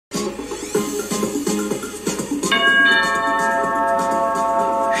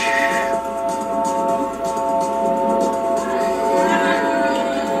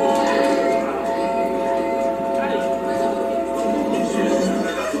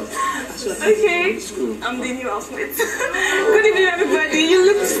Okay, I'm the new housemate. Good evening, everybody. You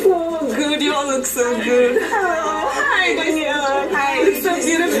look so good. You all look so good. Hello. Hi, Daniela. Hi. You look so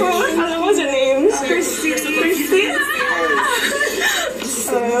beautiful. Hello, what's your name? Christy. Christy?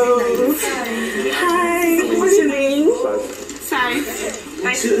 Oh. Hi. What's your name? Sai.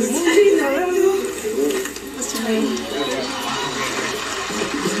 Nice to meet you. What's your name?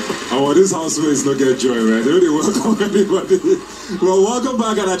 Oh, this housemates don't get joy, right? They really welcome everybody. Well, welcome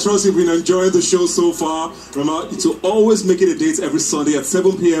back, and I trust you've been enjoying the show so far. Remember to always make it a date every Sunday at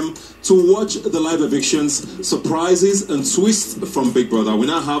 7 p.m. to watch the live evictions, surprises, and twists from Big Brother. We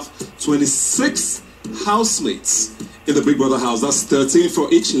now have 26 housemates in the Big Brother house. That's 13 for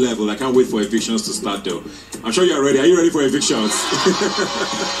each level. I can't wait for evictions to start, though. I'm sure you're ready. Are you ready for evictions?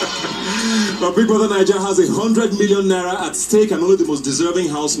 But Big Brother Naija has 100 million naira at stake, and only the most deserving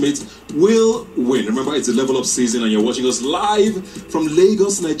housemates will win. Remember, it's a level up season, and you're watching us live from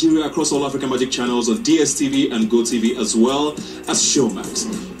Lagos, Nigeria, across all African Magic channels on DSTV and GoTV, as well as Showmax.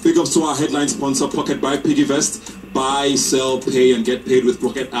 Big ups to our headline sponsor, Pocket by PiggyVest. Buy, sell, pay, and get paid with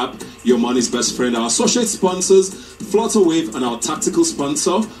Pocket app, your money's best friend. Our associate sponsors, Flutterwave, and our tactical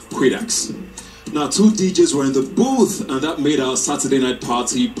sponsor, Quidax. Now, 2 DJs were in the booth, and that made our Saturday night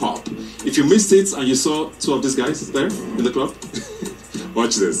party pop. If you missed it and you saw 2 of these guys there in the club,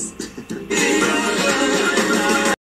 watch this.